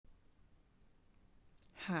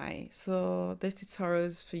Hi, so this tutorial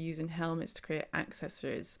is for using helmets to create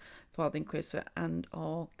accessories for the Inquisitor and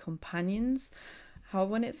or companions.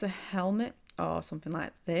 However, when it's a helmet or something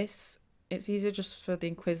like this, it's easier just for the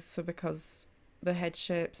Inquisitor because the head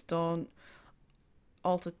shapes don't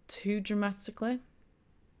alter too dramatically.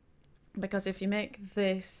 Because if you make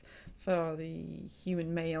this for the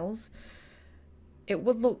human males, it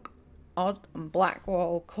would look odd and black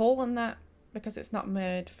or cool and that because it's not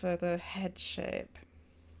made for the head shape.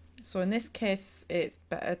 So in this case, it's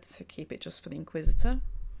better to keep it just for the Inquisitor.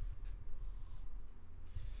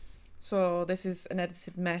 So this is an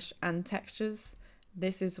edited mesh and textures.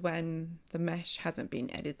 This is when the mesh hasn't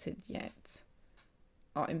been edited yet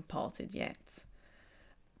or imported yet.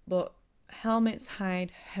 But helmets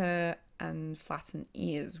hide hair and flatten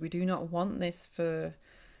ears. We do not want this for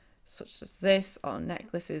such as this or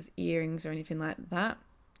necklaces, earrings or anything like that.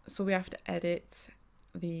 So we have to edit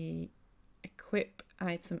the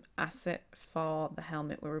EquipItemAsset for the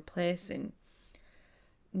helmet we're replacing.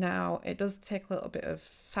 Now it does take a little bit of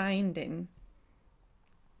finding,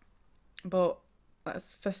 but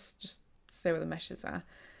let's first just say where the meshes are.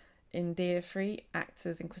 In DAI 3, act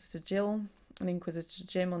as InquisitorJill and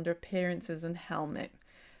InquisitorJim under appearances and helmet.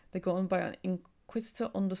 They're going by an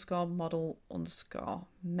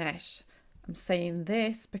Inquisitor_model_mesh. I'm saying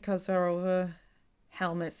this because there are other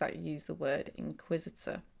helmets that use the word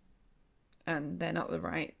Inquisitor and they're not the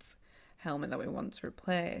right helmet that we want to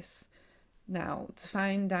replace. Now, to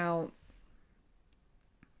find out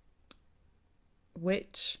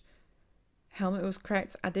which helmet was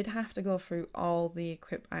correct, I did have to go through all the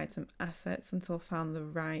EquipItemAssets until I found the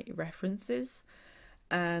right references,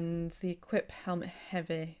 and the Equip Helmet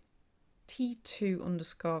Heavy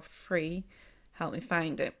T2_3 helped me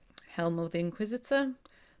find it. Helm of the Inquisitor.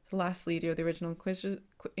 The last leader of the original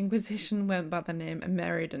Inquisition went by the name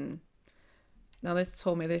Ameridan. Now this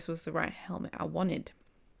told me this was the right helmet I wanted.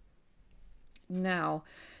 Now,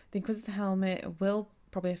 the Inquisitor helmet will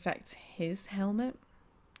probably affect his helmet,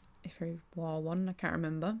 if he wore one, I can't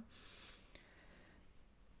remember.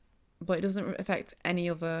 But it doesn't affect any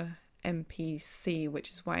other NPC, which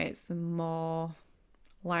is why it's the more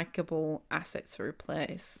likable asset to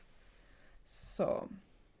replace. So,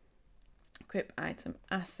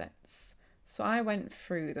 EquipItemAssets. So I went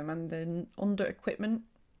through them, and then under equipment,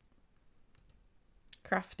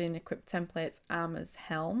 crafting, equip templates, armors,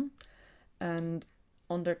 helm, and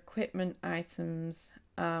under equipment items,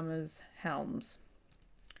 armors, helms.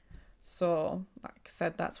 So like I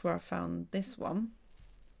said, that's where I found this one,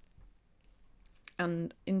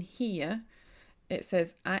 and in here it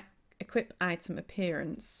says equip item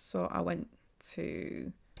appearance. So I went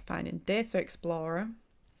to finding Data Explorer,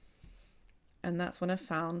 and that's when I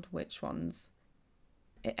found which ones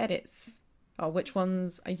it edits or which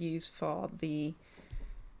ones are used for the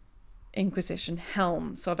Inquisition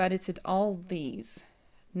helm. So I've edited all these.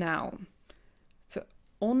 Now, to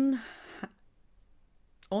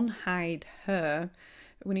unhide her,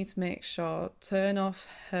 we need to make sure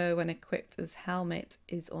TurnoffHairWhenEquippedasHelmet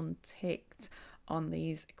is unticked on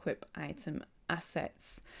these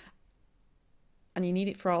EquipItemAssets, and you need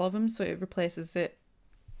it for all of them, so it replaces it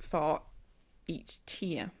for each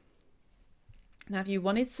tier. Now if you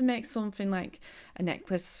wanted to make something like a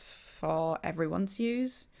necklace for everyone to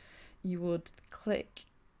use, you would click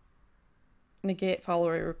negate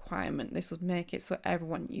follower requirement. This would make it so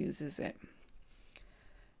everyone uses it.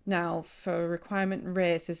 Now for requirement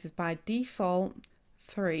race, this is by default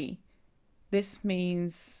 3. This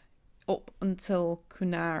means up until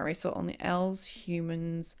Kunari, so only elves,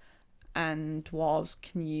 humans and dwarves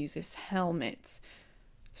can use this helmet.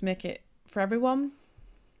 To make it for everyone,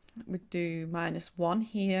 we do -1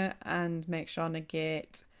 here and make sure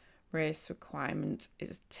negate race requirement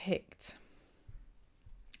is ticked.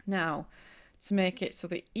 Now, to make it so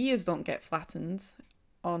the ears don't get flattened,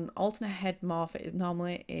 on AlternateHeadMorph it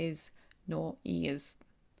normally is no ears,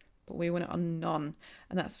 but we want it on none,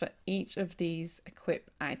 and that's for each of these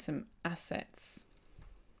EquipItemAssets.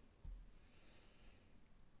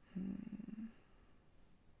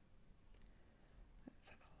 Let's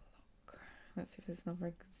have a look. Let's see if there's another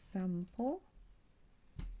example.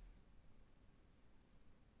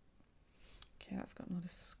 Okay, that's got no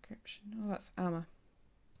description. Oh, that's armor.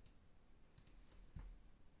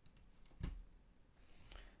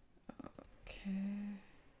 Okay.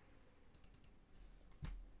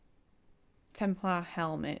 Templar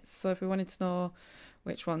helmets. So if we wanted to know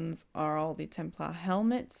which ones are all the Templar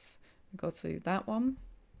helmets, we go to that one.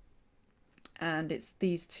 And it's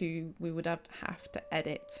these two we would have to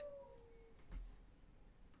edit.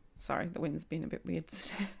 Sorry, the wind's been a bit weird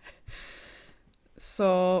today.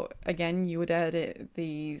 So again, you would edit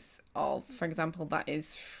these all. For example, that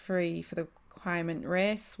is free for the requirement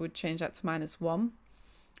race. Would change that to -1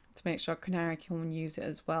 to make sure Canary can use it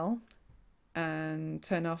as well. And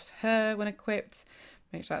turn off her when equipped,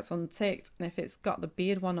 make sure that's unticked. And if it's got the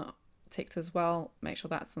beard one ticked as well, make sure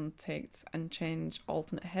that's unticked, and change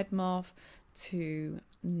AlternateHeadMorph to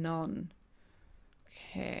none.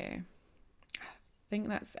 Okay, I think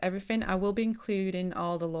that's everything. I will be including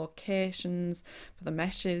all the locations for the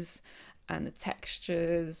meshes and the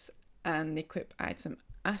textures and the equip item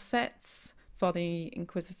assets for the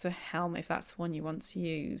Inquisitor Helm if that's the one you want to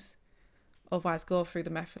use. Otherwise, go through the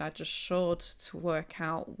method I just showed to work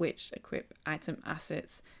out which equip item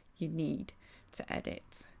assets you need to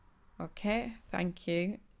edit. Okay, thank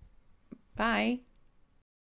you. Bye.